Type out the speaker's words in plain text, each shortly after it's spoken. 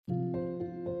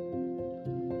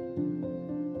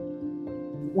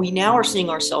We now are seeing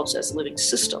ourselves as living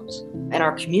systems and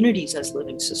our communities as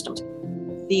living systems.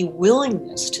 The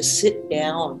willingness to sit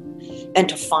down and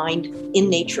to find in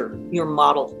nature your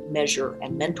model, measure,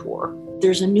 and mentor,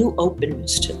 there's a new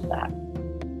openness to that.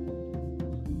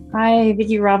 Hi,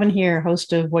 Vicki Robin here,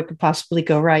 host of What Could Possibly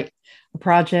Go Right, a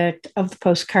project of the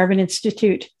Post-Carbon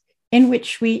Institute, in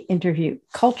which we interview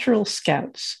cultural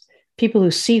scouts, people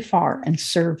who see far and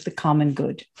serve the common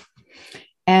good.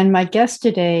 And my guest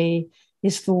today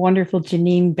is the wonderful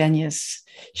Janine Benyus.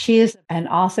 She is an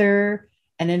author,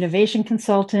 an innovation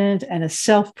consultant, and a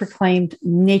self-proclaimed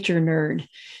nature nerd.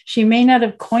 She may not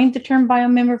have coined the term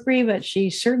biomimicry, but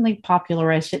she certainly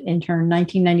popularized it in her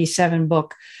 1997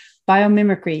 book,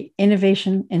 Biomimicry,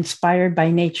 Innovation Inspired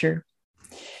by Nature.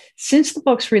 Since the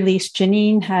book's release,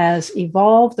 Janine has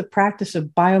evolved the practice of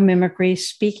biomimicry,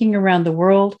 speaking around the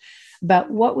world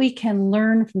about what we can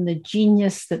learn from the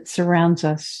genius that surrounds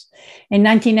us. In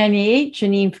 1998,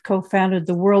 Janine co-founded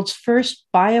the world's first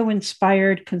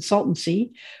bio-inspired consultancy,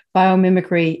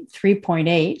 Biomimicry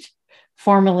 3.8,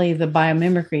 formerly the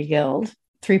Biomimicry Guild,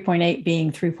 3.8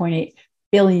 being 3.8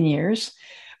 billion years,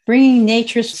 bringing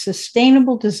nature's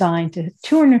sustainable design to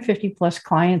 250 plus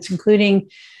clients, including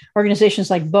organizations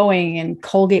like Boeing and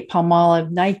Colgate-Palmolive,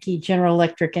 Nike, General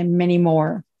Electric, and many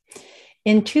more.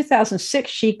 In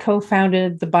 2006, she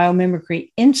co-founded the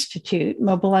Biomimicry Institute,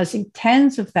 mobilizing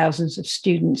tens of thousands of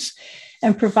students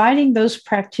and providing those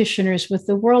practitioners with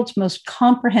the world's most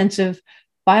comprehensive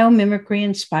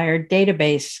biomimicry-inspired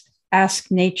database, Ask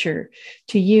Nature,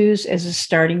 to use as a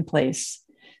starting place.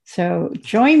 So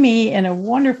join me in a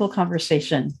wonderful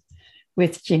conversation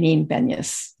with Janine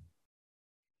Benyus.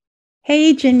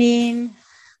 Hey, Janine.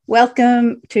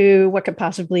 Welcome to What Could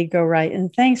Possibly Go Right,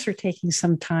 and thanks for taking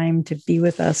some time to be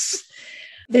with us.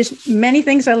 There's many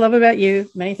things I love about you,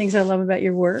 many things I love about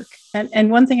your work.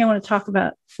 And one thing I want to talk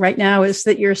about right now is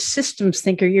that you're a systems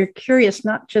thinker. You're curious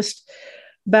not just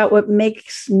about what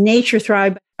makes nature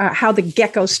thrive, how the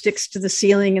gecko sticks to the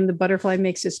ceiling and the butterfly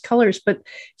makes its colors, but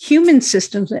human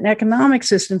systems and economic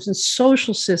systems and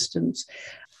social systems.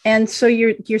 And so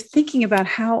you're thinking about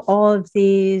how all of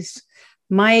these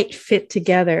might fit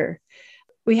together.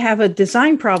 We have a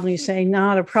design problem, you say,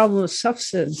 not a problem of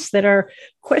substance, that our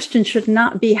question should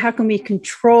not be how can we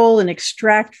control and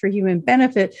extract for human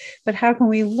benefit, but how can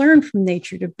we learn from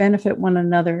nature to benefit one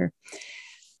another?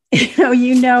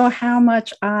 You know how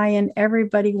much I and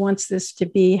everybody wants this to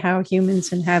be how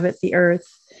humans inhabit the earth.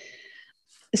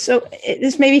 So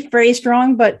this may be phrased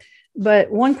wrong, but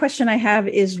one question I have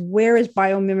is, where is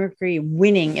biomimicry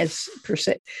winning as per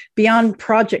se, beyond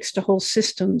projects to whole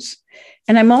systems?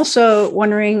 And I'm also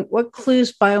wondering what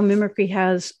clues biomimicry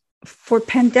has for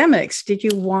pandemics. Did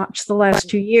you watch the last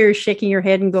 2 years shaking your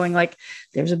head and going like,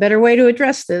 there's a better way to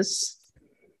address this?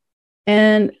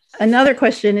 And another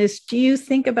question is, do you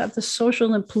think about the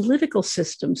social and political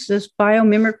systems? Does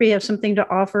biomimicry have something to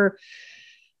offer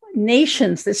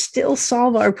nations that still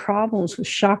solve our problems with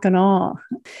shock and awe?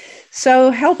 So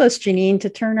help us, Janine, to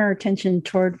turn our attention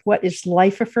toward what is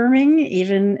life-affirming,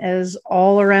 even as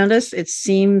all around us it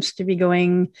seems to be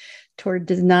going toward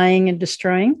denying and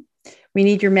destroying. We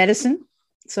need your medicine.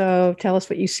 So tell us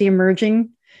what you see emerging.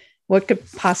 What could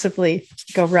possibly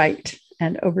go right?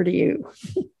 And over to you.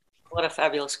 What a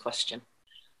fabulous question.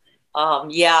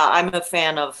 Yeah, I'm a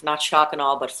fan of not shock and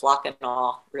awe, but flock and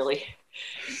awe, really.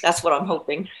 That's what I'm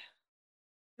hoping.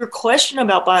 Your question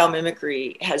about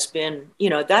biomimicry has been,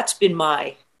 that's been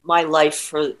my life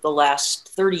for the last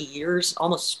 30 years,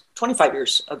 almost 25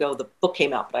 years ago. The book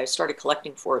came out, but I started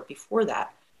collecting for it before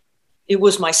that. It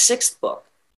was my sixth book.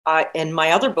 And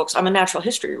my other books, I'm a natural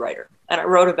history writer, and I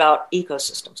wrote about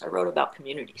ecosystems. I wrote about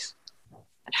communities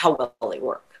and how well they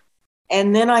work.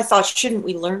 And then I thought, shouldn't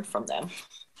we learn from them?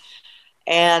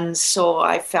 And so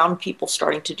I found people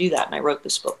starting to do that, and I wrote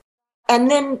this book.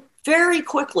 And then very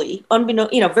quickly,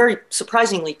 very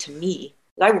surprisingly to me,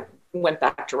 I went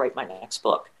back to write my next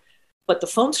book, but the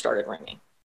phone started ringing.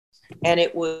 And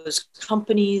it was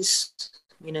companies,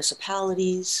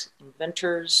 municipalities,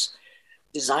 inventors,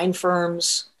 design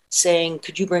firms saying,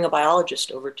 could you bring a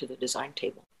biologist over to the design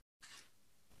table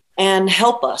and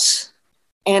help us?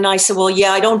 And I said, well,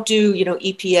 yeah, I don't do,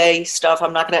 EPA stuff.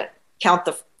 I'm not going to count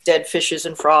the dead fishes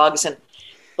and frogs.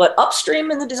 But upstream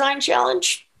in the design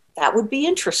challenge, that would be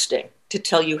interesting to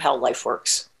tell you how life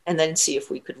works and then see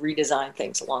if we could redesign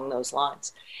things along those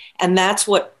lines. And that's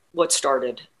what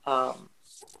started our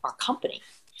company,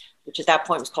 which at that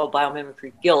point was called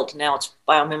Biomimicry Guild. Now it's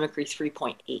Biomimicry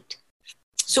 3.8.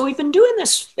 So we've been doing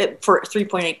this for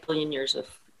 3.8 billion years of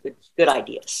good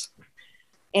ideas.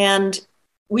 And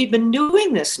we've been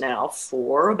doing this now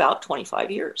for about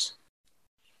 25 years.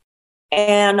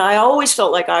 And I always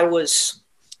felt like I was,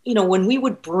 when we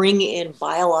would bring in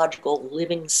biological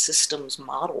living systems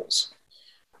models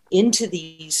into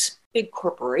these big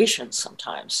corporations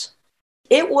sometimes,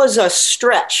 it was a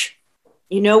stretch.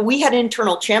 We had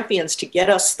internal champions to get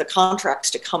us the contracts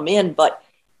to come in, but,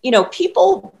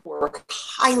 people were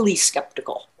highly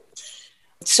skeptical.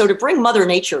 So to bring Mother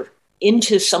Nature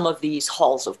into some of these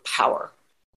halls of power,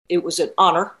 it was an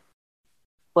honor,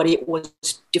 but it was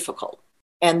difficult.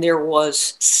 And there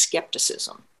was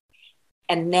skepticism.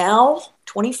 And now,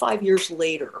 25 years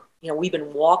later, we've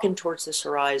been walking towards this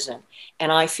horizon,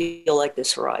 and I feel like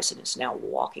this horizon is now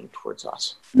walking towards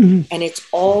us. Mm-hmm. And it's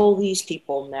all these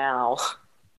people now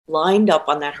lined up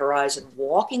on that horizon,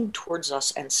 walking towards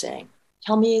us and saying,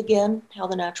 tell me again how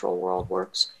the natural world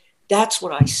works. That's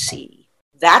what I see.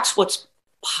 That's what's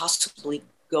possibly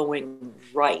going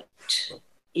right,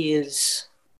 is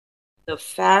the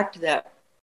fact that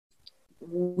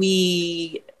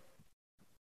we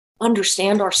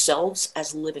understand ourselves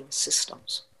as living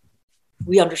systems.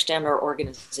 We understand our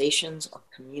organizations, our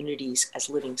communities as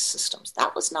living systems.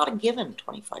 That was not a given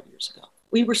 25 years ago.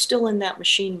 We were still in that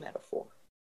machine metaphor.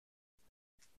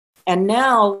 And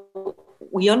now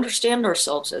we understand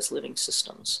ourselves as living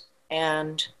systems.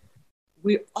 And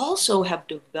we also have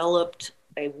developed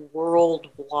a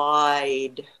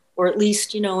worldwide, or at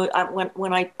least,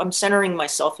 I'm centering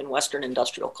myself in Western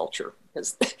industrial culture,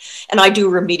 and I do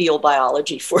remedial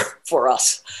biology for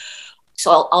us.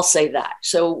 So I'll say that.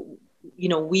 So,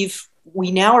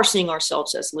 we now are seeing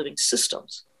ourselves as living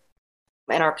systems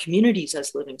and our communities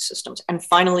as living systems, and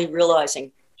finally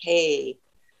realizing, hey,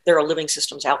 there are living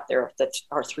systems out there that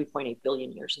are 3.8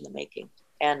 billion years in the making,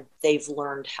 and they've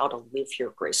learned how to live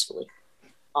here gracefully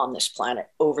on this planet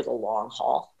over the long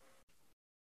haul.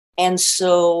 And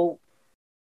so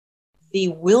the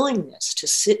willingness to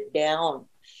sit down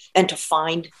and to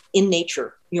find in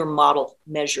nature your model,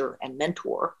 measure, and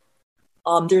mentor,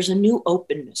 there's a new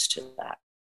openness to that.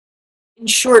 In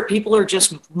short, people are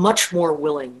just much more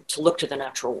willing to look to the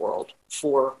natural world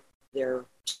for their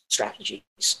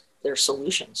strategies, their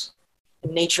solutions.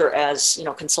 Nature as,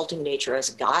 consulting nature as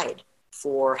a guide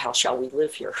for how shall we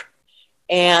live here,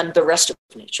 and the rest of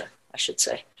nature, I should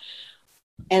say.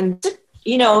 And,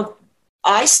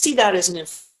 I see that as an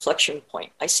inflection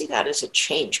point. I see that as a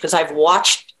change, because I've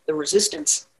watched the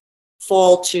resistance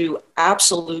fall to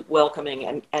absolute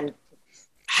welcoming and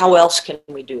how else can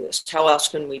we do this? How else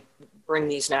can we bring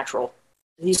these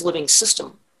living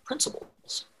system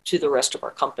principles to the rest of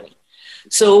our company?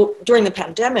 So during the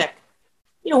pandemic,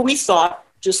 we thought,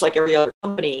 just like every other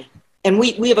company, and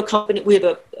we have a company, we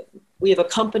have a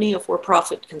company, a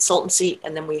for-profit consultancy,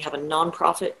 and then we have a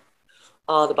nonprofit,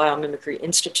 the Biomimicry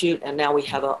Institute, and now we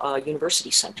have a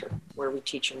university center where we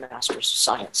teach a master's of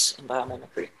science in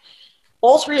biomimicry.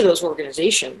 All three of those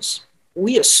organizations,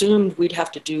 we assumed we'd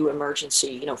have to do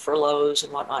emergency, furloughs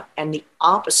and whatnot, and the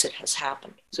opposite has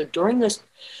happened. So during this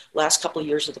last couple of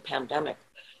years of the pandemic,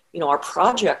 our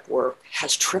project work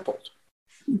has tripled.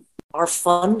 Our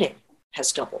funding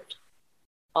has doubled.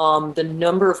 The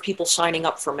number of people signing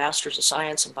up for Masters of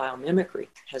Science in Biomimicry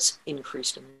has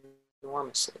increased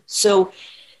enormously. So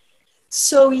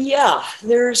yeah,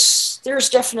 there's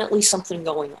definitely something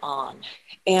going on.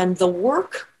 And the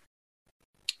work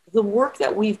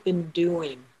that we've been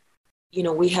doing,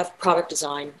 we have product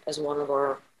design as one of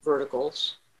our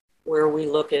verticals, where we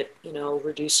look at,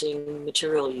 reducing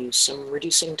material use and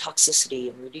reducing toxicity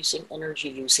and reducing energy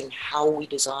use in how we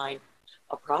design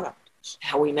a product,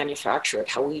 how we manufacture it,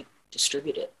 how we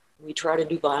distribute it. We try to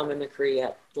do biomimicry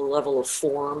at the level of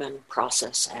form and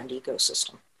process and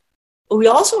ecosystem. But we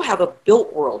also have a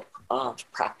built world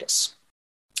practice.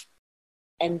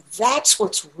 And that's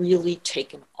what's really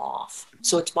taken off.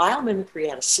 So it's biomimicry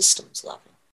at a systems level.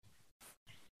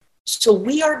 So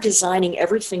we are designing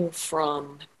everything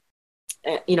from,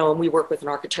 and we work with an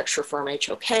architecture firm,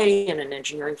 HOK, and an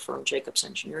engineering firm, Jacobs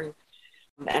Engineering,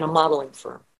 and a modeling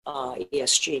firm,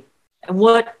 ESG. And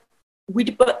what we're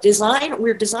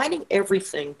designing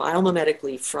everything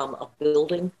biomimetically, from a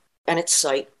building and its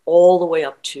site all the way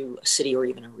up to a city or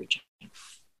even a region.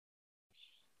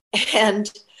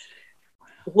 And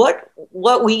what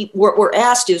we're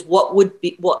asked is,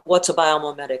 what's a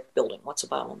biomimetic building? What's a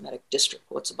biomimetic district?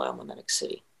 What's a biomimetic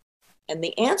city? And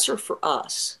the answer for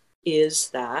us is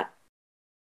that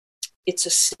it's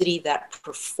a city that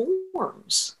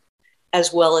performs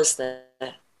as well as the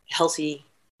healthy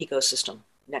ecosystem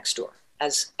next door,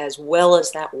 as well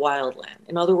as that wildland.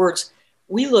 In other words,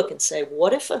 we look and say,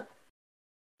 what if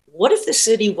the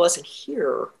city wasn't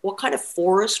here? What kind of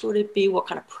forest would it be? What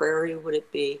kind of prairie would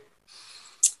it be?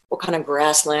 What kind of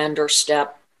grassland or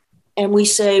steppe? And we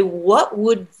say,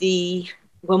 when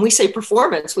we say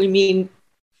performance, we mean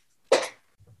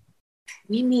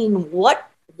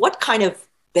what kind of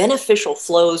beneficial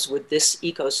flows would this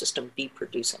ecosystem be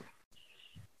producing?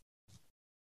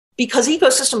 Because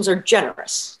ecosystems are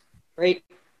generous, right?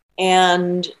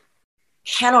 And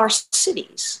can our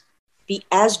cities be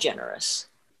as generous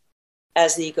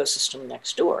as the ecosystem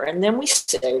next door? And then we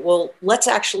say, well, let's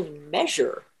actually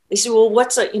measure. They say, well,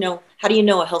 how do you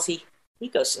know a healthy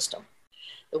ecosystem?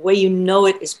 The way you know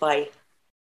it is by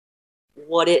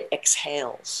what it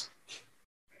exhales.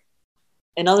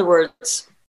 In other words,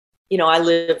 I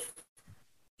live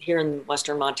here in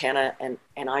western Montana, and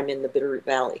I'm in the Bitterroot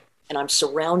Valley, and I'm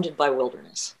surrounded by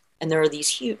wilderness. And there are these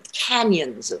huge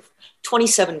canyons of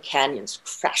 27 canyons,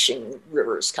 crashing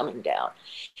rivers coming down.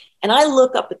 And I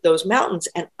look up at those mountains,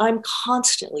 and I'm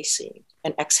constantly seeing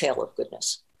an exhale of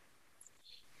goodness.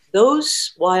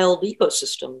 Those wild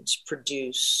ecosystems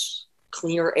produce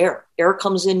cleaner air. Air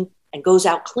comes in and goes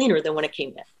out cleaner than when it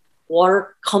came in.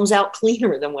 Water comes out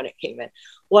cleaner than when it came in.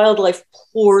 Wildlife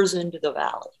pours into the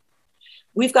valley.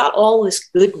 We've got all this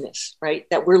goodness, right,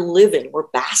 that we're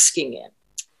basking in.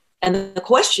 And the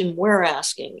question we're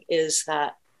asking is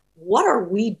that, what are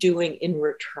we doing in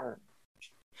return?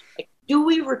 Like, do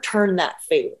we return that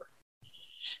favor?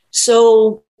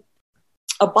 So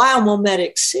a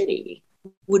biomimetic city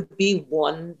would be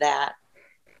one that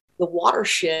the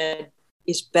watershed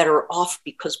is better off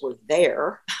because we're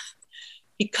there,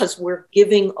 because we're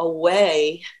giving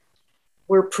away,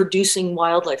 we're producing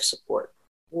wildlife support,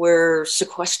 we're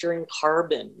sequestering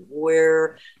carbon,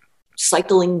 we're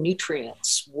cycling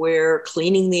nutrients, we're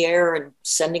cleaning the air and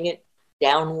sending it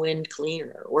downwind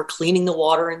cleaner, we're cleaning the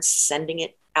water and sending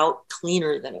it out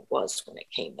cleaner than it was when it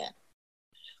came in.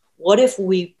 What if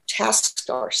we tasked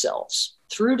ourselves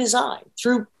through design,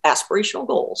 through aspirational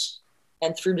goals,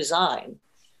 and through design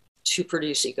to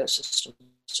produce ecosystem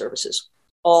services,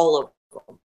 all of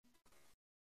them,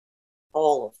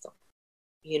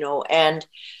 and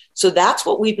so that's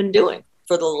what we've been doing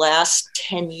for the last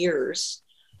 10 years.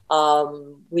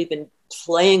 We've been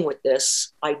playing with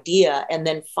this idea, and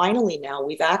then finally now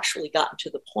we've actually gotten to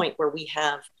the point where we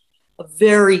have a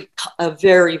very,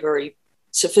 very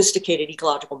sophisticated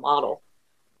ecological model,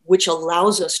 which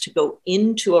allows us to go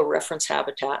into a reference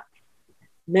habitat,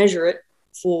 measure it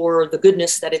for the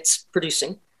goodness that it's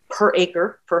producing per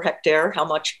acre, per hectare. How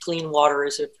much clean water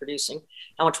is it producing?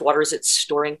 How much water is it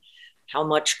storing? How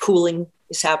much cooling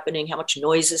is happening? How much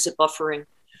noise is it buffering?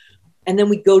 And then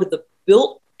we go to the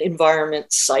built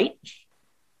environment site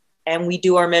and we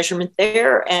do our measurement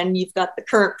there. And you've got the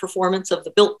current performance of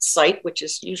the built site, which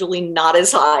is usually not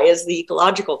as high as the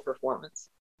ecological performance.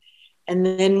 And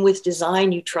then with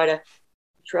design, you try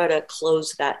to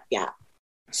close that gap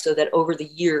so that over the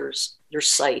years, your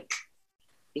site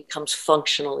becomes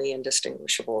functionally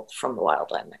indistinguishable from the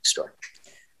wildland next door.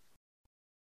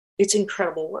 It's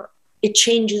incredible work. It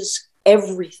changes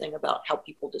everything about how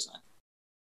people design.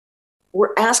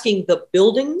 We're asking the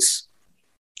buildings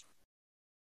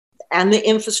and the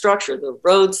infrastructure, the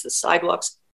roads, the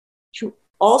sidewalks, to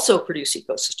also produce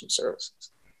ecosystem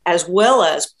services, as well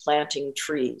as planting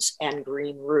trees and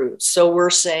green roofs. So we're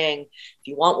saying, if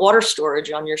you want water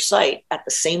storage on your site at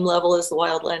the same level as the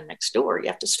wildland next door, you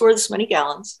have to store this many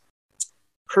gallons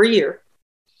per year.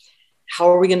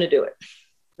 How are we going to do it?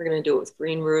 We're going to do it with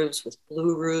green roofs, with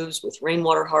blue roofs, with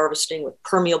rainwater harvesting, with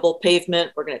permeable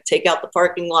pavement. We're going to take out the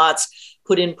parking lots,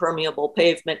 put in permeable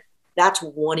pavement. That's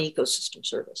one ecosystem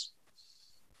service.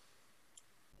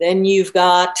 Then you've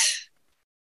got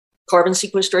carbon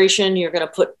sequestration. You're going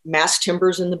to put mass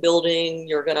timbers in the building.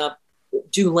 You're going to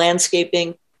do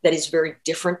landscaping that is very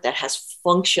different, that has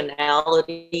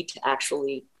functionality to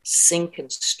actually sink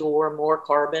and store more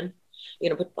carbon.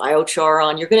 You're going to put biochar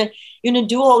on. You're going to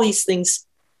do all these things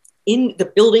in the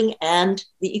building and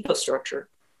the ecostructure,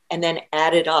 and then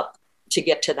add it up to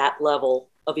get to that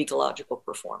level of ecological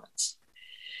performance.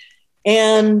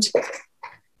 And,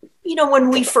 when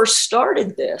we first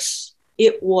started this,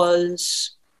 it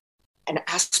was an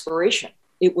aspiration.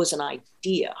 It was an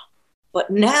idea.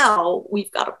 But now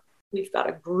we've got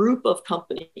a group of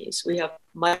companies. We have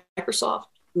Microsoft,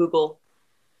 Google,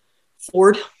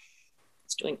 Ford.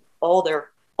 It's doing all their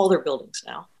buildings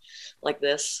now like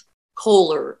this.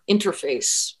 Kohler,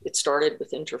 Interface. It started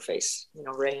with Interface,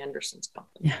 Ray Anderson's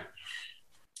company. Yeah.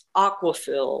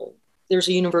 Aquafil. There's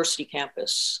a university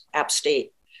campus, App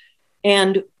State,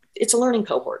 and it's a learning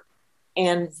cohort.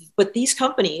 But these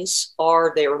companies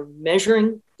they're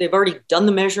measuring. They've already done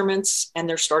the measurements, and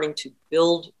they're starting to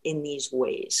build in these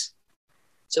ways.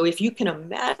 So if you can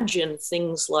imagine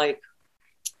things like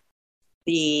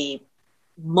the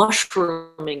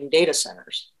mushrooming data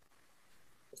centers,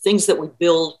 things that we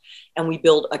build and we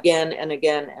build again and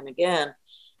again and again,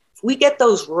 if we get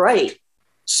those right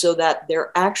so that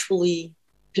they're actually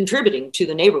contributing to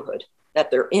the neighborhood that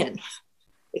they're in,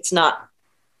 it's not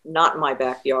my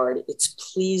backyard, it's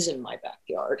please in my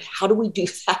backyard. How do we do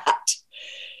that?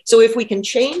 So if we can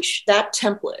change that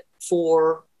template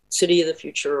for city of the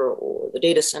future or the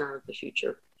data center of the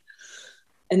future,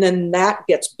 and then that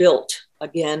gets built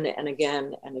again and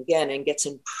again and again and gets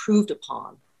improved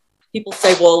upon, people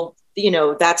say, well,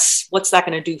 what's that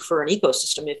going to do for an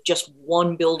ecosystem if just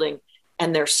one building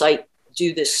and their site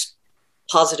do this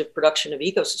positive production of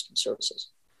ecosystem services?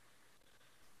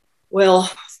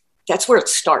 Well, that's where it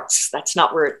starts. That's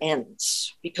not where it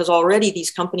ends, because already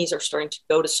these companies are starting to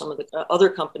go to some of the other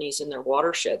companies in their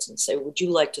watersheds and say, would you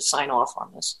like to sign off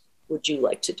on this? Would you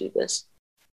like to do this?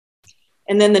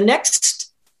 And then the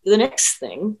next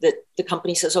thing that the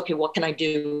company says, okay, what can I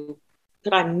do?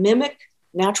 Could I mimic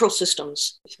natural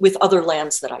systems with other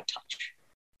lands that I touch?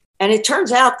 And it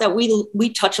turns out that we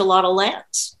touch a lot of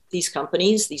lands. These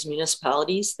companies, these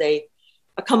municipalities,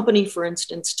 a company, for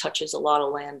instance, touches a lot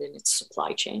of land in its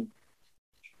supply chain.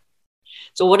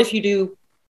 So what if you do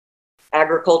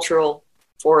agricultural,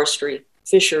 forestry,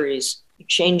 fisheries, you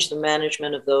change the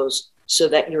management of those so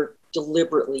that you're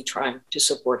deliberately trying to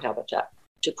support habitat,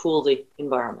 to cool the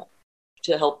environment,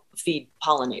 to help feed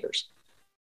pollinators?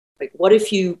 Like, what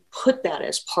if you put that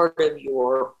as part of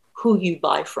your who you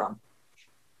buy from,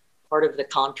 part of the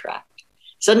contract?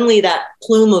 Suddenly that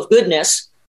plume of goodness,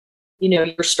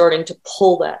 you're starting to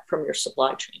pull that from your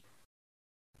supply chain.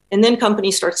 And then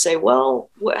companies start to say, well,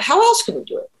 how else can we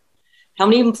do it? How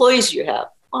many employees do you have?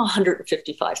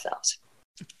 155,000.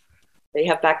 They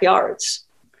have backyards.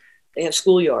 They have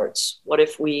schoolyards. What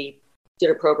if we did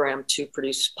a program to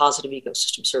produce positive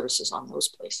ecosystem services on those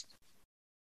places?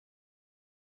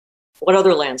 What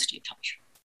other lands do you touch?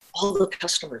 All the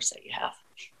customers that you have.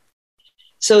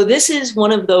 So this is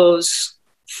one of those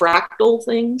fractal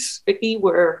things, Vicki,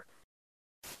 where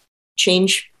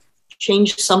change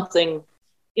something,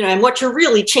 and what you're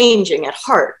really changing at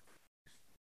heart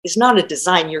is not a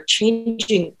design. You're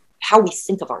changing how we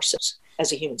think of ourselves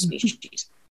as a human species,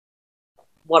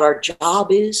 what our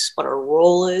job is, what our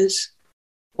role is,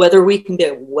 whether we can be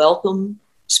a welcome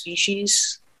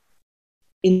species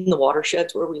in the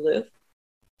watersheds where we live.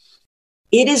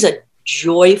 It is a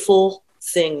joyful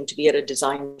thing to be at a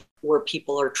design where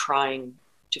people are trying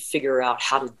to figure out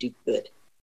how to do good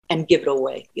and give it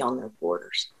away beyond their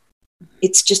borders.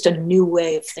 It's just a new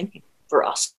way of thinking for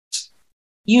us.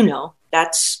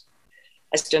 That's,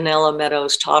 as Donella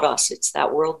Meadows taught us, it's that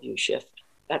worldview shift.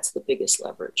 That's the biggest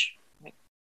leverage. Right?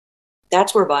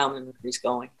 That's where biomimicry is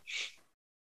going.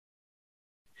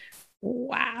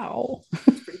 Wow.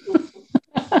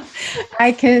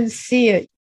 I can see it.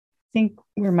 I think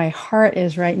where my heart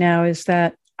is right now is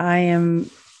that I am,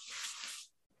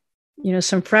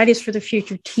 some Fridays for the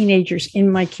Future teenagers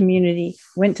in my community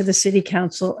went to the city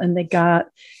council and they got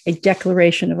a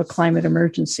declaration of a climate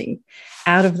emergency.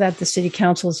 Out of that, the city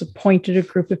council has appointed a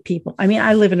group of people. I mean,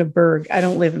 I live in a burg. I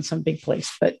don't live in some big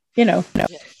place, but, no.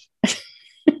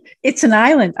 It's an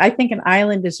island. I think an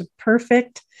island is a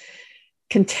perfect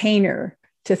container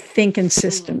to think in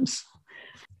systems.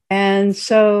 And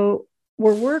so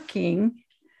we're working,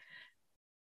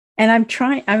 and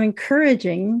I'm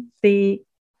encouraging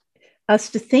us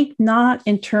to think not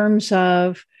in terms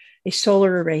of a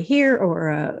solar array here or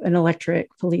an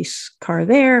electric police car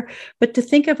there, but to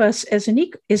think of us as an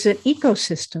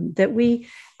ecosystem, that we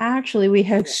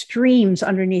have streams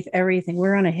underneath everything.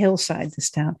 We're on a hillside, this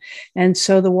town. And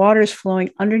so the water is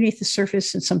flowing underneath the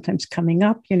surface and sometimes coming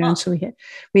up, and so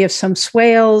we have some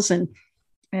swales and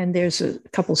there's a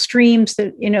couple streams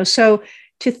that, so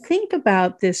to think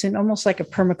about this in almost like a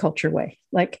permaculture way,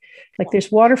 like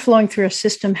there's water flowing through a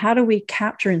system. How do we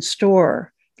capture and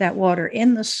store that water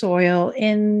in the soil,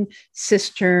 in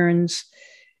cisterns?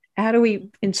 How do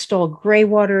we install gray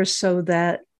water so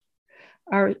that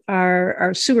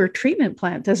our sewer treatment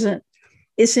plant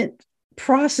isn't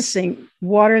processing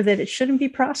water that it shouldn't be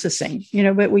processing,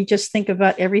 but we just think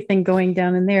about everything going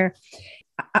down in there.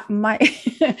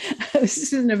 This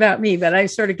isn't about me, but I'm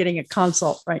sort of getting a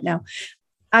consult right now.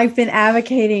 I've been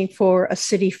advocating for a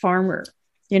city farmer,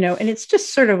 and it's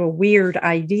just sort of a weird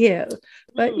idea,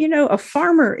 but, a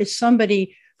farmer is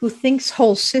somebody who thinks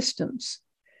whole systems.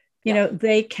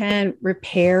 They can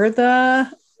repair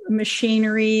the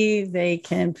machinery, they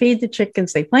can feed the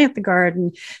chickens, they plant the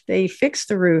garden, they fix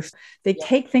the roof, they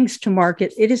take things to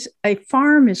market. A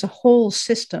farm is a whole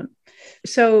system.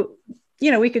 So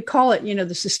we could call it,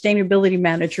 the sustainability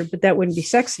manager, but that wouldn't be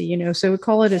sexy, so we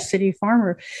call it a city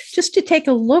farmer, just to take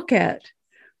a look at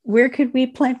where could we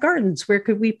plant gardens? Where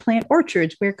could we plant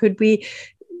orchards? Where could we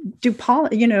do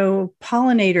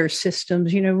pollinator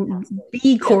systems,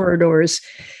 bee corridors?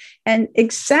 And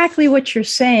exactly what you're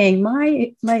saying,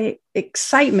 my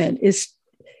excitement is,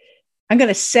 I'm going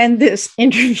to send this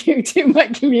interview to my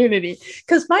community,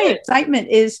 because my excitement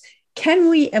is, can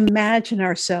we imagine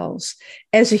ourselves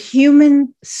as a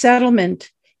human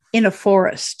settlement in a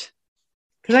forest?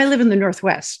 Because I live in the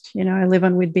Northwest, I live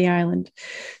on Whidbey Island.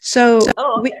 So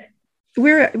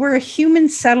we're a human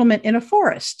settlement in a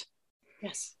forest.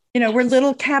 Yes. We're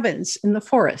little cabins in the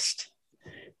forest.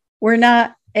 We're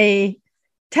not a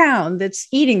town that's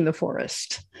eating the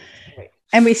forest. Right.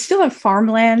 And we still have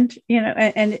farmland,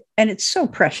 and it's so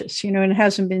precious, and it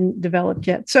hasn't been developed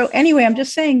yet. So anyway, I'm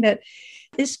just saying that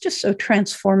it's just so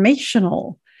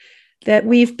transformational that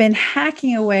we've been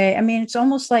hacking away. I mean, it's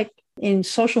almost like in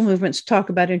social movements talk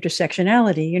about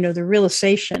intersectionality, the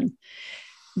realization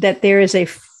that there is a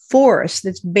force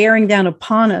that's bearing down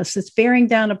upon us, that's bearing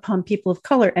down upon people of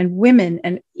color and women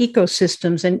and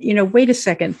ecosystems. And, wait a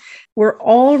second, we're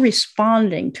all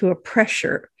responding to a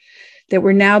pressure that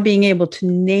we're now being able to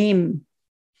name.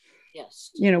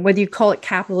 Yes. Whether you call it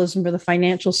capitalism or the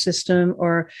financial system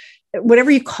or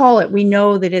whatever you call it, we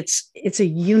know that it's a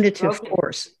unitive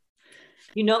force.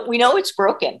 We know it's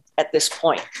broken at this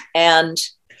point. And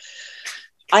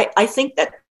I think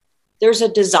that there's a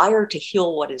desire to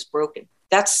heal what is broken.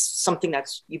 That's something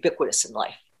that's ubiquitous in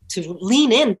life, to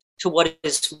lean in to what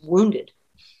is wounded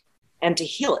and to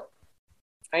heal it,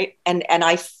 right? And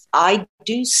I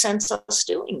do sense us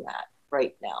doing that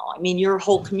right now. I mean, your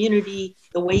whole community,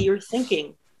 the way you're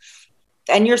thinking,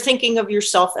 and you're thinking of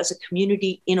yourself as a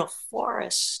community in a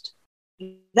forest.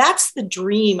 That's the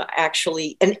dream,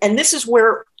 actually. And this is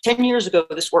where 10 years ago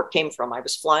this work came from. I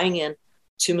was flying in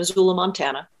to Missoula,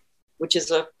 Montana, which is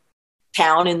a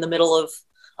town in the middle of,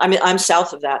 I'm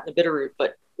south of that in the Bitterroot,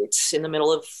 but it's in the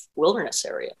middle of wilderness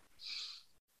area.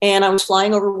 And I was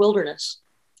flying over wilderness,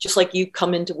 just like you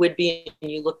come into Whidbey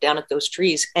and you look down at those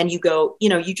trees and you go,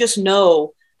 you just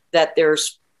know that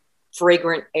there's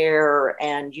fragrant air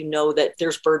and that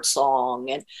there's bird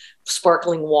song and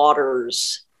sparkling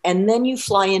waters. And then you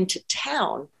fly into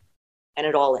town and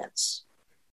it all ends.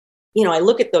 I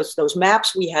look at those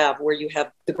maps we have where you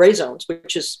have the gray zones,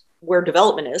 which is where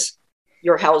development is,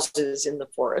 your houses in the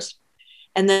forest,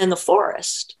 and then the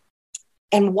forest.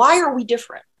 And why are we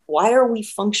different? Why are we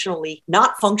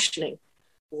not functioning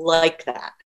like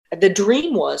that? The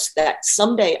dream was that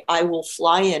someday I will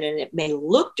fly in and it may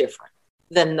look different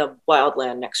than the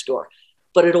wildland next door,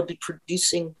 but it'll be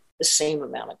producing the same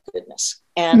amount of goodness.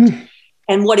 And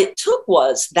what it took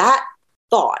was that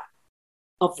thought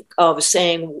of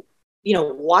saying,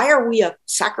 why are we a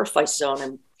sacrifice zone?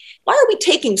 And why are we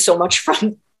taking so much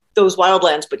from those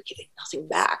wildlands, but giving nothing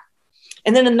back?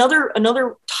 And then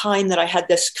another time that I had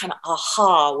this kind of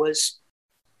aha was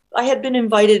I had been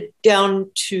invited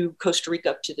down to Costa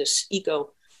Rica to this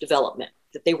eco development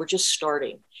that they were just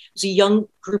starting. It was a young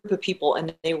group of people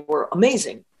and they were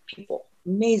amazing people,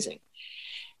 amazing.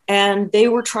 And they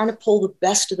were trying to pull the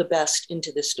best of the best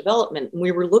into this development. And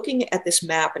we were looking at this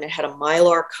map and it had a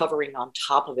mylar covering on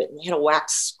top of it. And they had a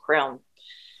wax crown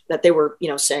that they were,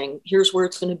 saying, here's where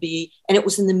it's going to be. And it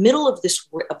was in the middle of this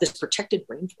protected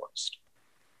rainforest.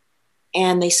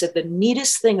 And they said, the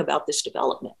neatest thing about this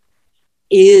development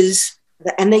is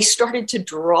that, and they started to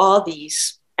draw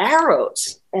these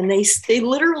arrows. And they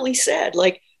literally said,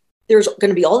 like, there's going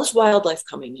to be all this wildlife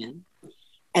coming in.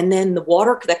 And then the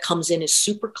water that comes in is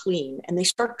super clean. And they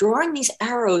start drawing these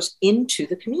arrows into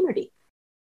the community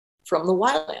from the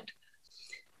wildland.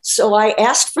 So I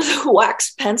asked for the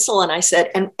wax pencil and I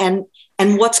said,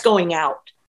 and what's going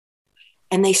out?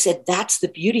 And they said, that's the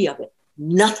beauty of it.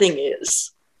 Nothing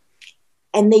is.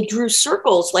 And they drew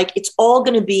circles like it's all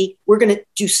going to be, we're going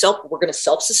to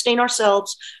self-sustain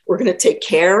ourselves. We're going to take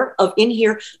care of in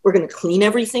here. We're going to clean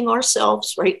everything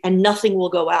ourselves, right? And nothing will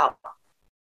go out.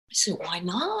 I said, why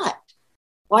not?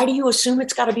 Why do you assume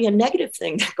it's got to be a negative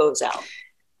thing that goes out?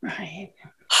 Right.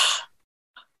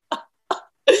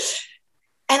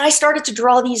 And I started to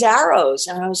draw these arrows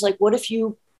and I was like, what if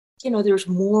there's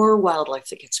more wildlife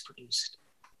that gets produced?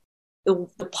 The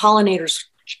pollinators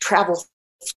travel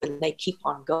and they keep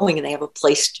on going and they have a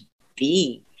place to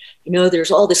be.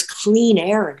 There's all this clean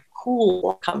air and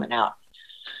cool coming out.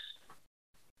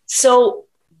 So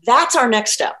that's our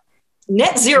next step.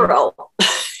 Net zero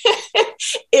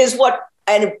is what,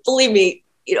 and believe me,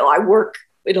 I work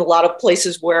in a lot of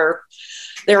places where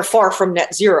they're far from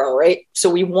net zero, right? So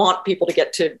we want people to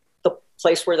get to the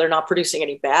place where they're not producing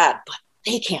any bad, but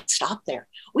they can't stop there.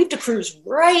 We have to cruise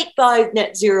right by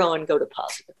net zero and go to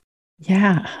positive.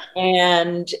 Yeah.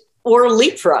 Or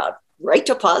leapfrog right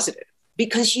to positive,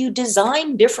 because you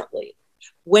design differently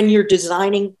when you're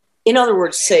designing. In other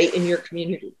words, say in your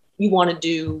community, you want to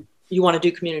do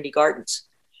community gardens.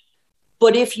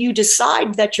 But if you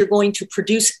decide that you're going to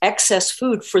produce excess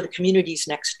food for the communities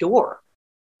next door,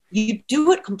 you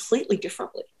do it completely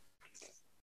differently,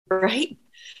 right?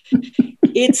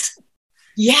 Exactly.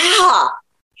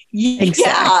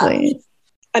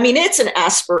 I mean, it's an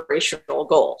aspirational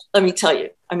goal. Let me tell you.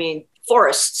 I mean,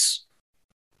 forests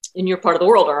in your part of the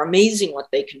world are amazing what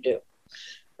they can do,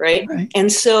 right?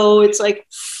 And so it's like,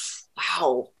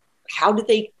 wow, how do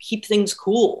they keep things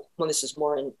cool when this is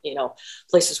more in,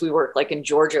 places we work, like in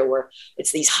Georgia, where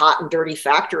it's these hot and dirty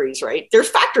factories, right? There's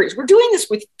factories. We're doing this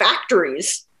with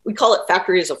factories. We call it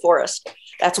factory as a forest.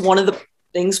 That's one of the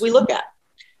things we look at.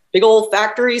 Big old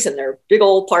factories and their big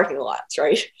old parking lots,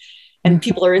 right? And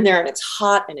people are in there and it's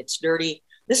hot and it's dirty.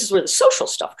 This is where the social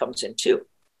stuff comes in too.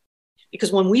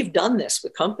 Because when we've done this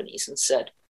with companies and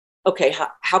said, okay,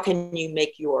 how can you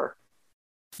make your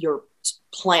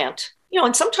plant,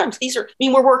 and sometimes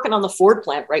we're working on the Ford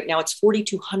plant right now. It's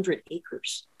 4,200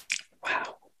 acres.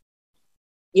 Wow.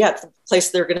 Yeah, it's the place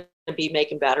they're going to be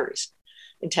making batteries.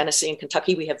 In Tennessee and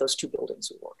Kentucky, we have those 2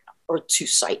 buildings we work on, or 2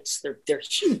 sites. They're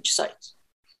huge sites.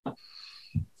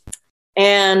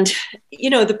 And,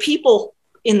 the people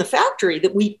in the factory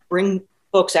that we bring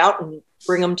folks out and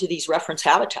bring them to these reference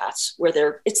habitats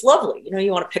where it's lovely.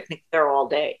 You want to picnic there all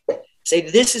day. Say,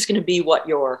 this is going to be what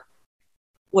your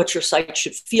site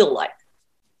should feel like.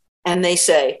 And they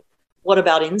say, what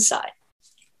about inside?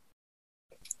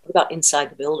 What about inside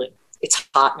the building? It's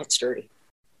hot and it's dirty.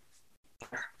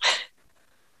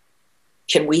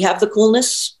 Can we have the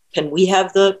coolness? Can we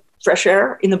have the fresh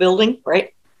air in the building,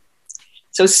 right?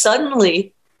 So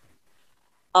suddenly,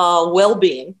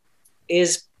 well-being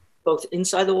is both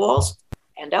inside the walls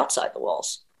and outside the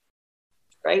walls,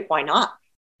 right? Why not?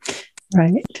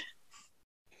 Right.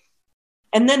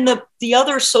 And then the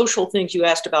other social things you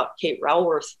asked about, Kate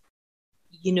Raworth,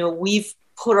 we've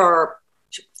put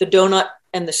the donut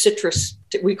and the citrus,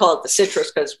 we call it the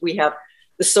citrus because we have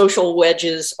the social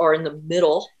wedges are in the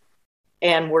middle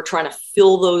and we're trying to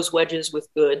fill those wedges with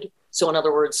good. So in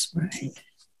other words,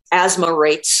 asthma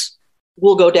rates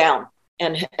will go down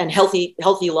and healthy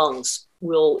limbs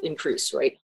will increase,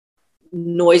 right?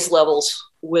 Noise levels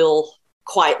will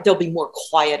quiet. There'll be more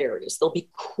quiet areas. There'll be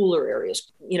cooler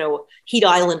areas. Heat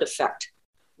island effect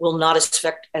will not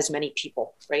affect as many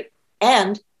people, right?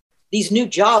 And these new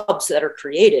jobs that are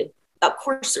created, of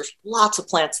course, there's lots of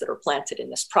plants that are planted in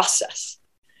this process.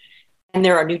 And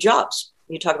there are new jobs.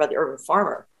 You talk about the urban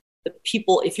farmer. The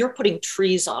people, if you're putting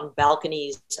trees on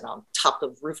balconies and on top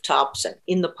of rooftops and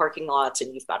in the parking lots,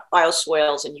 and you've got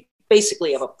bioswales, and you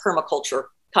basically have a permaculture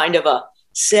kind of a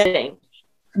setting,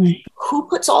 who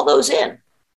puts all those in?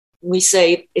 We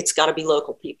say it's got to be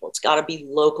local people. It's got to be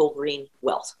local green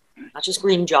wealth, not just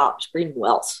green jobs, green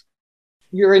wealth.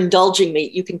 You're indulging me.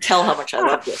 You can tell how much I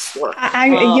love this work.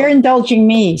 You're indulging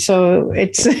me, so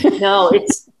it's no,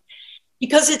 it's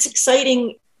because it's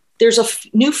exciting. There's a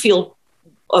new field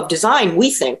of design,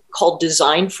 we think, called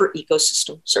design for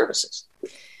ecosystem services.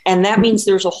 And that means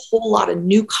there's a whole lot of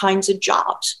new kinds of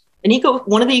jobs.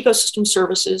 One of the ecosystem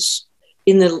services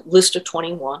in the list of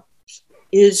 21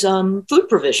 is food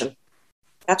provision.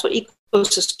 That's what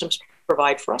ecosystems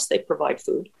provide for us. They provide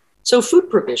food. So food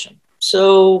provision.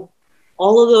 So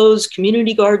all of those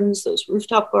community gardens, those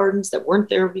rooftop gardens that weren't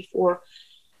there before,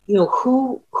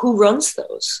 who runs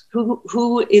those?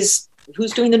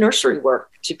 Who's doing the nursery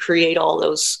work to create all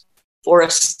those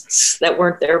forests that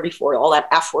weren't there before, all that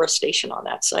afforestation on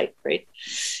that site, right?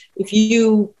 If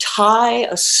you tie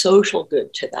a social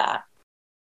good to that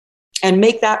and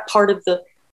make that part of the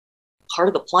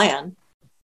plan,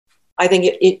 I think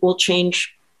it will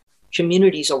change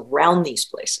communities around these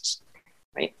places,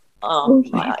 right? On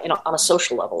a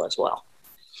social level as well.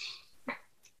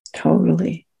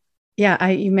 Totally. Yeah,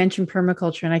 you mentioned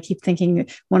permaculture, and I keep thinking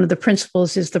one of the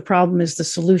principles is the problem is the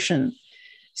solution.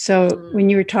 So when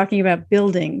you were talking about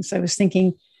buildings, I was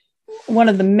thinking one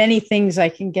of the many things I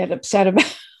can get upset about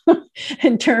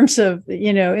in terms of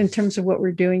what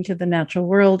we're doing to the natural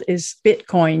world is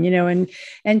Bitcoin,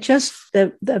 and just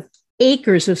the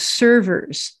acres of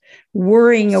servers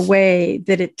worrying away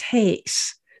that it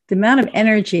takes, the amount of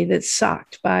energy that's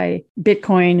sucked by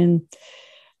Bitcoin. And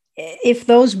if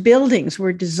those buildings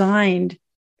were designed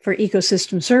for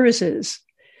ecosystem services,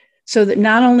 so that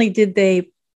not only did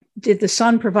the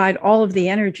sun provide all of the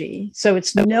energy, so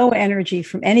it's no energy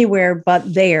from anywhere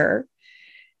but there,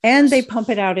 And they pump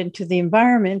it out into the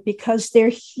environment because they're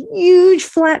huge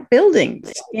flat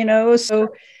buildings, so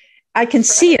I can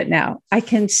see it now. I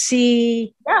can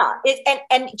see. Yeah.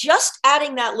 And just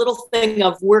adding that little thing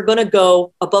of we're going to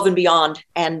go above and beyond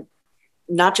and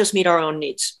not just meet our own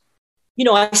needs.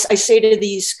 I say to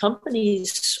these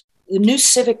companies, the new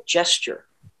civic gesture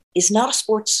is not a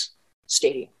sports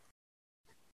stadium.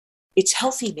 It's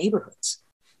healthy neighborhoods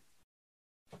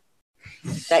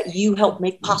that you help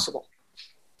make possible.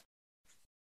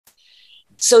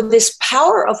 So this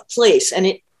power of place, and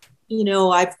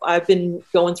I've been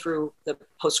going through the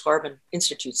Post Carbon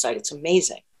Institute site. It's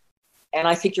amazing. And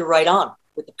I think you're right on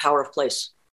with the power of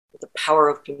place, with the power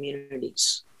of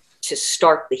communities to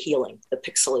start the healing, the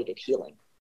pixelated healing.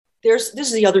 This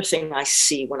is the other thing I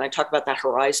see when I talk about that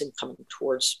horizon coming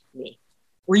towards me.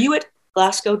 Were you at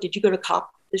Glasgow? Did you go to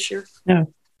COP this year?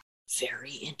 No.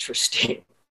 Very interesting.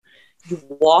 You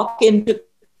walk into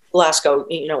Glasgow,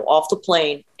 off the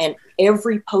plane, and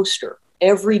every poster,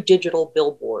 every digital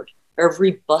billboard,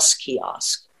 every bus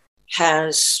kiosk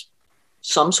has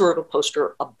some sort of a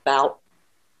poster about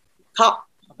COP,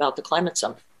 about the climate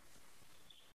summit.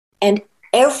 And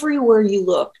everywhere you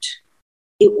looked,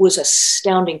 it was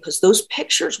astounding because those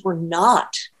pictures were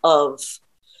not of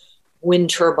wind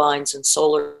turbines and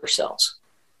solar cells.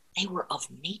 They were of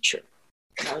nature.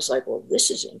 And I was like, well, this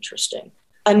is interesting.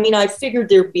 I mean, I figured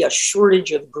there'd be a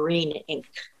shortage of green ink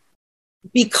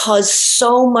because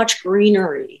so much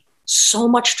greenery, so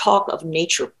much talk of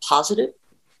nature positive,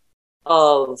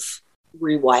 of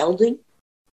rewilding,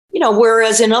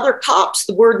 whereas in other COPs,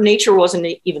 the word nature wasn't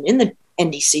even in the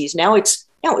NDCs. Now it's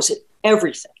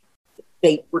everything.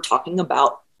 They were talking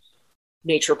about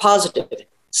nature positive,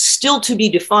 still to be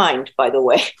defined, by the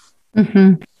way,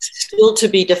 still to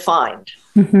be defined.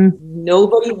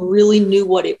 Nobody really knew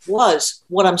what it was.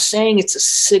 What I'm saying, it's a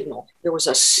signal. There was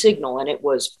a signal and it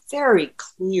was very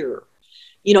clear.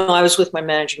 I was with my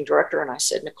managing director and I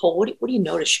said, Nicole, what do you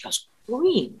notice? She goes,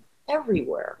 green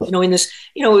everywhere. In this,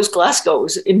 it was Glasgow, it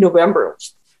was in November, it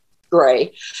was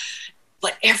gray,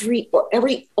 but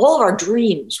all of our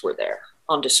dreams were there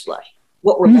on display,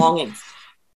 what we're longing for.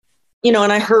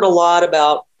 And I heard a lot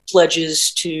about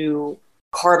pledges to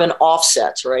carbon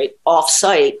offsets, right?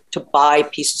 Off-site to buy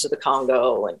pieces of the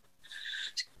Congo and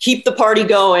keep the party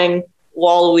going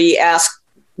while we ask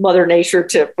Mother Nature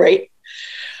to, right?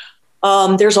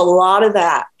 There's a lot of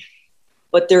that,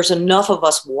 but there's enough of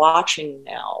us watching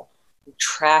now,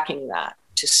 tracking that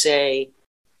to say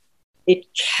it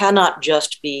cannot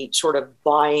just be sort of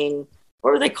buying,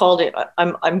 what are they called it?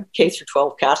 I'm K through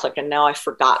 12 Catholic, and now I've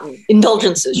forgotten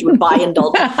indulgences. You would buy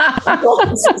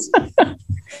indulgences.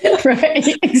 Right,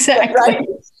 exactly. Right?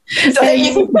 So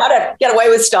you can kind of get away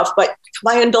with stuff, but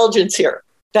my indulgence here.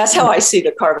 That's how I see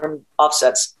the carbon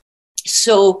offsets.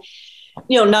 So,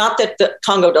 not that the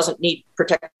Congo doesn't need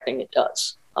protecting, it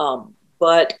does.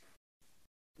 But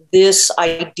this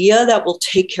idea that we'll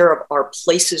take care of our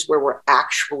places where we're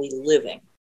actually living,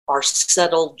 our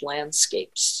settled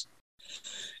landscapes,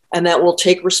 and that we'll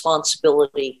take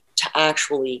responsibility to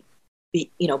actually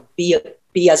be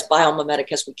as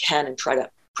biomimetic as we can and try to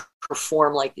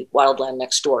perform like the wildland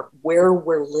next door, where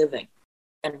we're living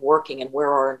and working and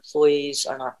where our employees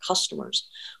and our customers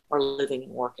are living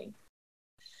and working.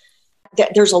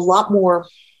 There's a lot more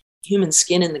human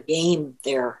skin in the game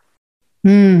there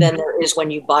than there is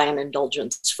when you buy an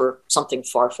indulgence for something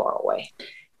far, far away.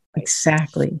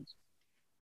 Exactly.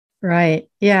 Right.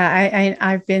 Yeah.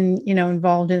 I've been,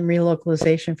 involved in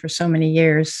relocalization for so many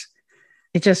years.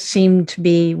 It just seemed to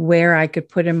be where I could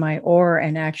put in my oar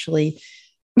and actually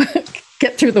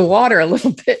get through the water a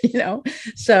little bit,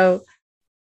 So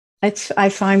I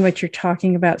find what you're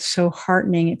talking about so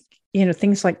heartening.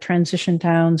 Things like transition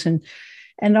towns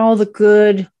and all the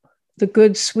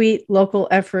good, sweet local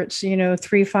efforts,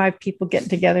 3-5 people getting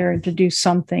together and to do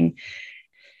something.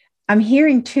 I'm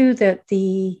hearing too that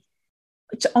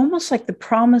it's almost like the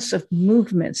promise of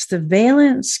movements. The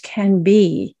valence can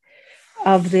be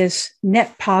of this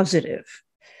net positive,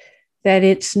 that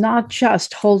it's not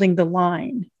just holding the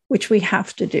line, which we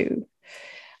have to do.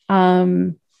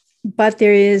 But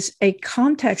there is a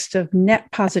context of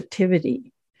net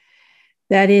positivity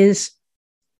that is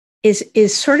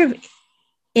sort of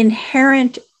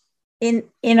inherent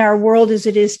in our world as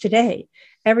it is today.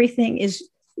 Everything is,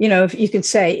 if you could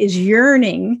say, is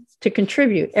yearning to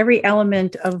contribute. Every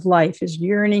element of life is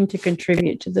yearning to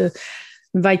contribute to the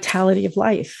vitality of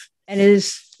life and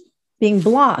is being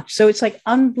blocked. So it's like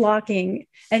unblocking.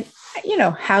 And,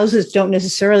 houses don't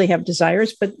necessarily have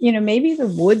desires, but, maybe the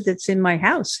wood that's in my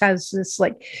house has this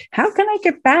like, how can I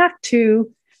get back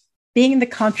to being the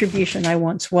contribution I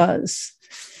once was?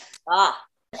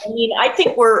 I mean, I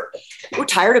think we're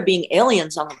tired of being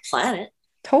aliens on the planet.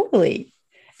 Totally.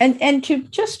 And to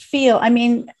just feel, I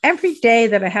mean, every day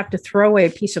that I have to throw away a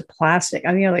piece of plastic,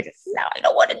 I mean, like, no, I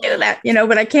don't want to do that,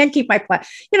 but I can't keep my plastic.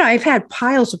 I've had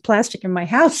piles of plastic in my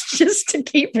house just to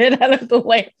keep it out of the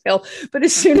landfill. But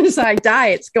as soon as I die,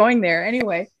 it's going there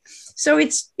anyway. So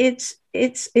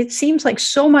it seems like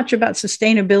so much about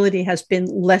sustainability has been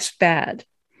less bad.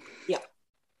 Yeah.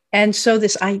 And so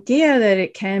this idea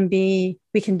that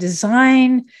we can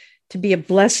design to be a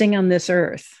blessing on this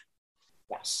earth.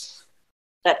 Yes.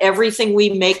 That everything we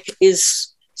make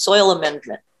is soil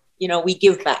amendment. We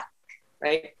give back,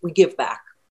 right? We give back.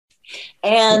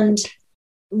 And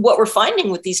what we're finding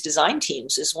with these design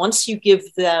teams is once you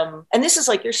give them, and this is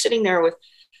like you're sitting there with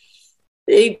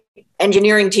the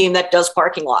engineering team that does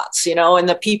parking lots, and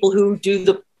the people who do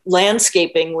the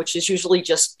landscaping, which is usually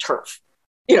just turf,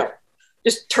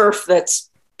 just turf that's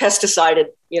pesticided,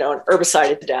 and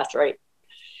herbicided to death, right?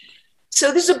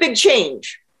 So this is a big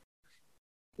change.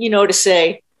 To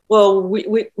say, well,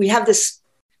 we have this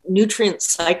nutrient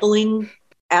cycling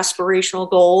aspirational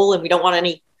goal, and we don't want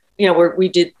any, we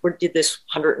did this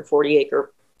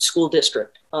 140-acre school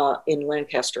district in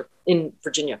Lancaster, in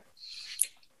Virginia.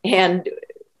 And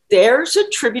there's a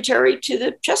tributary to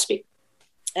the Chesapeake.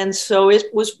 And so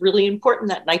it was really important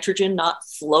that nitrogen not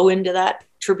flow into that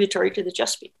tributary to the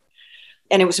Chesapeake.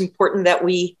 And it was important that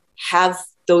we have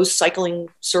those cycling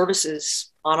services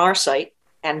on our site.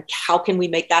 And how can we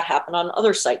make that happen on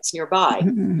other sites nearby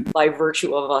by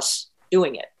virtue of us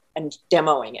doing it and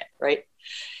demoing it, right?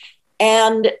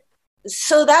 And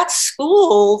so that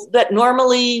school that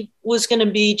normally was going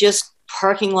to be just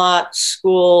parking lot,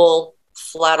 school,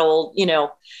 flat old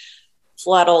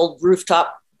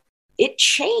rooftop, it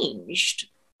changed.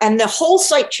 And the whole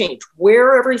site changed,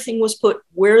 where everything was put,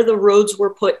 where the roads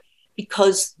were put,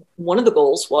 because one of the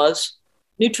goals was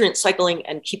nutrient cycling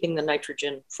and keeping the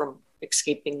nitrogen from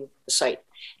escaping the site.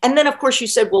 And then, of course, you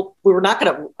said, well, we were not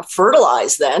going to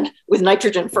fertilize then with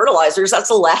nitrogen fertilizers. That's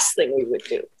the last thing we would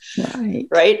do.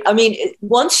 Right? I mean,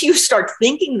 once you start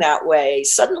thinking that way,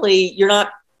 suddenly you're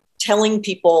not telling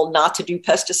people not to do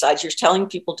pesticides. You're telling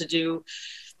people to do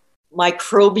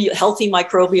healthy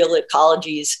microbial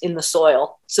ecologies in the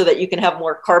soil so that you can have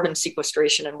more carbon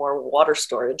sequestration and more water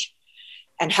storage.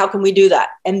 And how can we do that?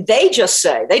 And they just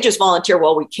volunteer,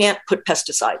 well, we can't put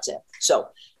pesticides in. So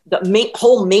the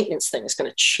whole maintenance thing is going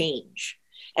to change.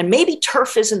 And maybe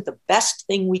turf isn't the best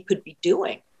thing we could be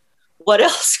doing. What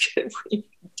else could we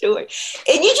be doing?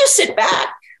 And you just sit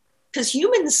back, because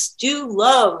humans do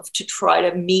love to try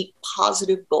to meet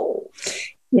positive goals.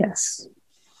 Yes.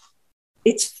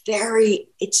 It's very,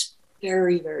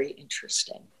 very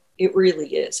interesting. It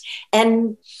really is.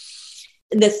 And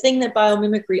the thing that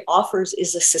biomimicry offers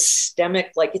is a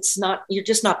systemic, you're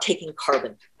just not taking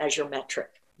carbon as your metric.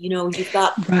 You've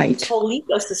got this whole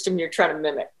ecosystem you're trying to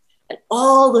mimic and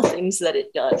all the things that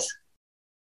it does.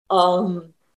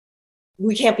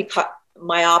 We can't be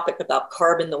myopic about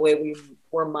carbon the way we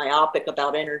were myopic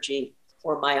about energy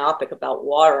or myopic about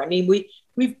water. I mean,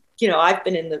 we've I've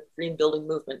been in the green building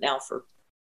movement now for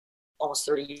almost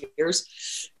 30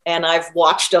 years, and I've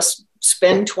watched us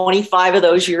spend 25 of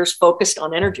those years focused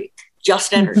on energy,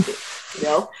 just energy.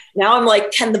 Now I'm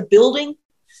like, can the building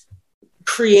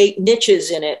create niches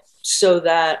in it so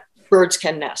that birds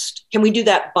can nest? Can we do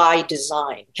that by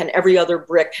design? Can every other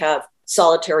brick have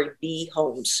solitary bee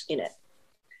homes in it,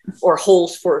 or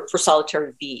holes for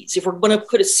solitary bees? If we're going to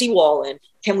put a seawall in,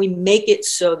 can we make it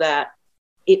so that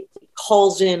it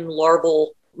calls in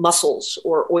larval mussels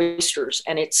or oysters,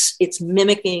 and it's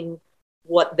mimicking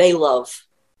what they love,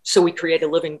 so we create a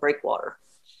living breakwater?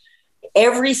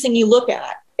 Everything you look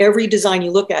at, every design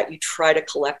you look at, you try to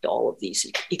collect all of these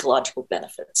ecological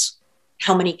benefits.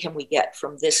 How many can we get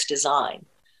from this design?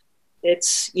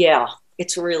 It's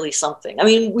really something. I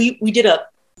mean, we did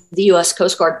the U.S.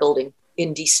 Coast Guard building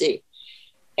in DC,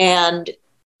 and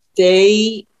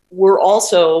they were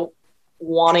also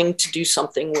wanting to do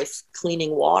something with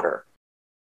cleaning water.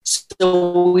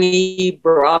 So we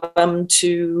brought them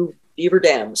to beaver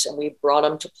dams, and we brought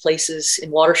them to places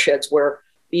in watersheds where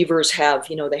beavers have,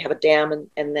 they have a dam,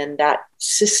 and then that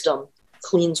system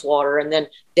cleans water. And then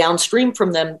downstream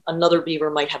from them, another beaver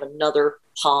might have another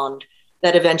pond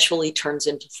that eventually turns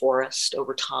into forest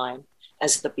over time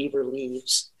as the beaver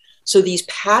leaves. So these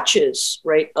patches,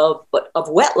 right, of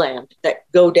wetland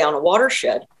that go down a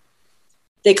watershed,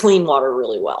 they clean water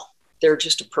really well. They're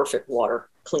just a perfect water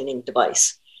cleaning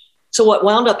device. So what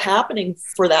wound up happening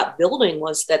for that building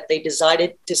was that they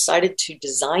decided to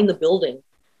design the building,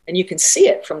 and you can see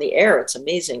it from the air. It's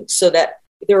amazing. So that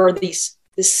there are this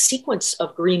sequence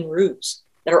of green roofs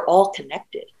that are all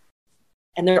connected.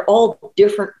 And they're all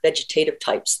different vegetative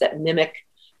types that mimic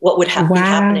what would be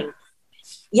happening.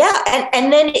 Yeah,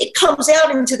 and then it comes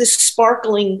out into this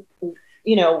sparkling,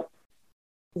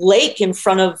 lake in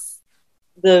front of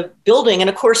the building. And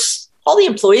of course, all the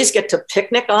employees get to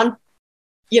picnic on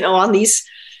these.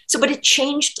 But it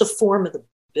changed the form of the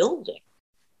building.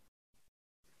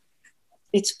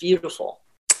 It's beautiful.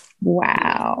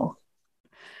 Wow.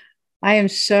 I am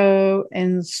so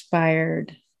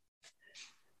inspired.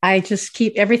 I just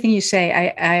keep everything you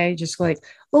say. I just like,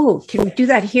 oh, can we do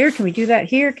that here? Can we do that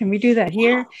here? Can we do that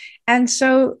here? And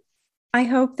so I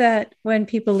hope that when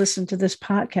people listen to this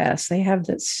podcast, they have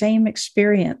that same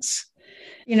experience.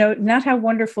 Not how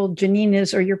wonderful Janine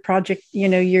is or your project,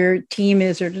 your team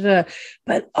is,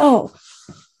 but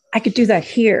I could do that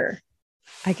here.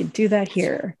 I could do that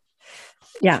here.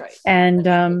 Yeah. Right. And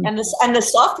the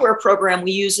software program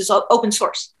we use is open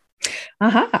source.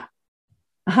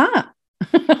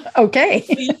 Okay.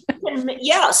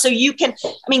 So you can,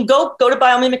 go to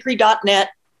biomimicry.net.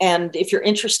 And if you're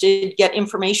interested, get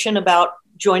information about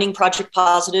joining Project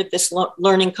Positive, this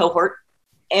learning cohort.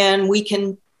 And we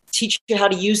can teach you how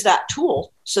to use that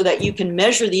tool so that you can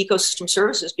measure the ecosystem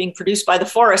services being produced by the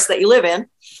forest that you live in.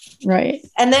 Right.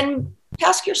 And then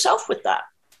task yourself with that.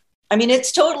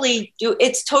 It's totally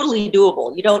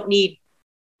doable. You don't need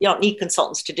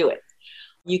consultants to do it.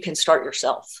 You can start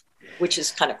yourself, which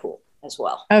is kind of cool as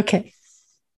well. Okay.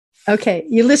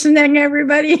 You listening,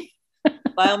 everybody?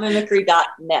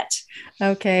 Biomimicry.net.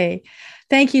 Okay.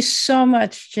 Thank you so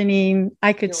much, Janine.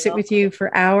 I could sit with you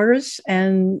for hours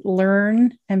and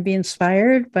learn and be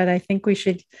inspired, but I think we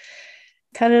should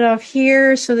cut it off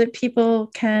here so that people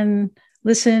can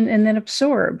listen and then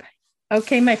absorb.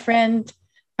 Okay, my friend,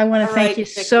 I want to thank you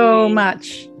so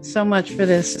much for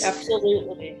this.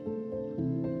 Absolutely.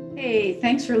 Hey,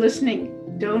 thanks for listening.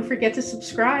 Don't forget to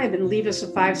subscribe and leave us a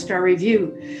 5-star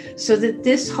review so that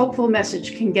this hopeful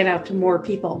message can get out to more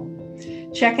people.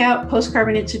 Check out Post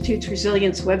Carbon Institute's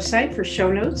Resilience website for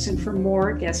show notes and for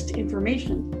more guest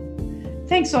information.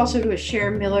 Thanks also to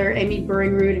Asher Miller, Amy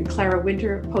Burringroot, and Clara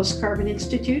Winter of Post Carbon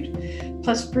Institute,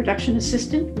 plus production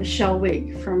assistant Michelle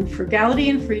Wigg from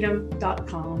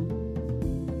frugalityandfreedom.com.